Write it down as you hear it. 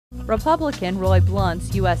Republican Roy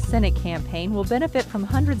Blunt's U.S. Senate campaign will benefit from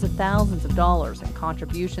hundreds of thousands of dollars in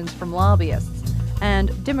contributions from lobbyists,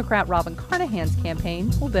 and Democrat Robin Carnahan's campaign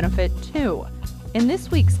will benefit too. In this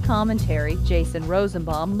week's commentary, Jason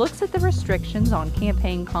Rosenbaum looks at the restrictions on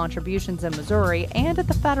campaign contributions in Missouri and at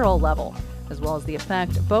the federal level, as well as the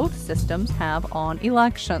effect both systems have on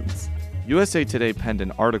elections. USA Today penned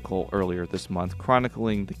an article earlier this month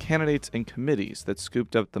chronicling the candidates and committees that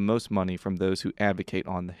scooped up the most money from those who advocate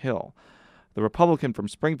on the Hill. The Republican from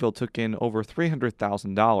Springfield took in over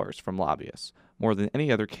 $300,000 from lobbyists, more than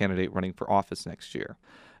any other candidate running for office next year.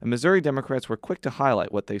 And Missouri Democrats were quick to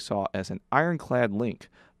highlight what they saw as an ironclad link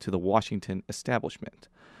to the Washington establishment.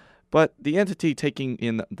 But the entity taking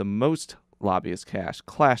in the most lobbyist cash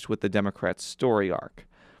clashed with the Democrats' story arc.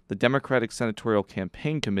 The Democratic Senatorial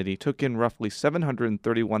Campaign Committee took in roughly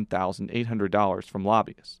 $731,800 from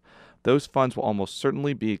lobbyists. Those funds will almost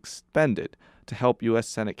certainly be expended to help U.S.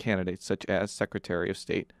 Senate candidates such as Secretary of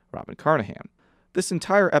State Robin Carnahan. This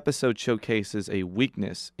entire episode showcases a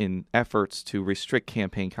weakness in efforts to restrict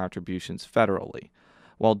campaign contributions federally.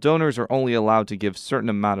 While donors are only allowed to give a certain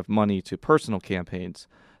amount of money to personal campaigns,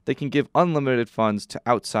 they can give unlimited funds to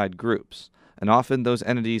outside groups, and often those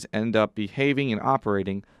entities end up behaving and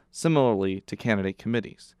operating similarly to candidate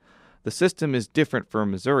committees. The system is different for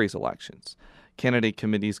Missouri's elections. Candidate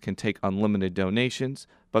committees can take unlimited donations,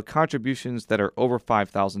 but contributions that are over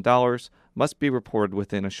 $5,000 must be reported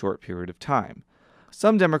within a short period of time.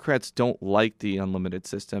 Some Democrats don't like the unlimited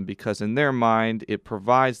system because in their mind it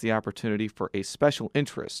provides the opportunity for a special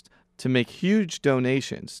interest to make huge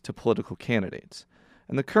donations to political candidates.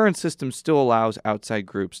 And the current system still allows outside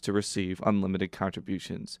groups to receive unlimited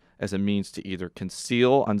contributions as a means to either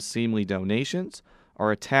conceal unseemly donations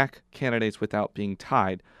or attack candidates without being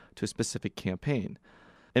tied to a specific campaign.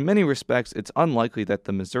 In many respects, it's unlikely that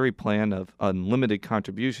the Missouri plan of unlimited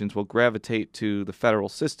contributions will gravitate to the federal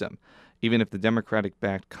system. Even if the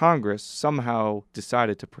Democratic-backed Congress somehow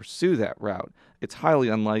decided to pursue that route, it's highly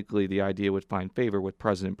unlikely the idea would find favor with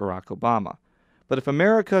President Barack Obama. But if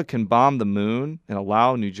America can bomb the moon and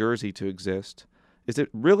allow New Jersey to exist, is it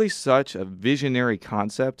really such a visionary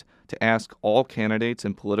concept to ask all candidates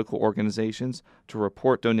and political organizations to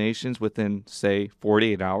report donations within, say,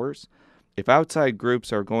 48 hours? If outside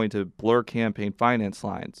groups are going to blur campaign finance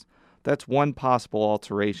lines, that's one possible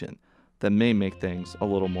alteration that may make things a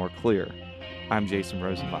little more clear. I'm Jason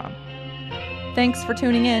Rosenbaum. Thanks for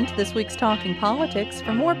tuning in to this week's Talking Politics.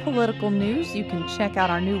 For more political news, you can check out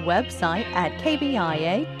our new website at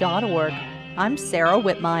KBIA.org. I'm Sarah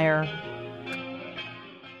Whitmire.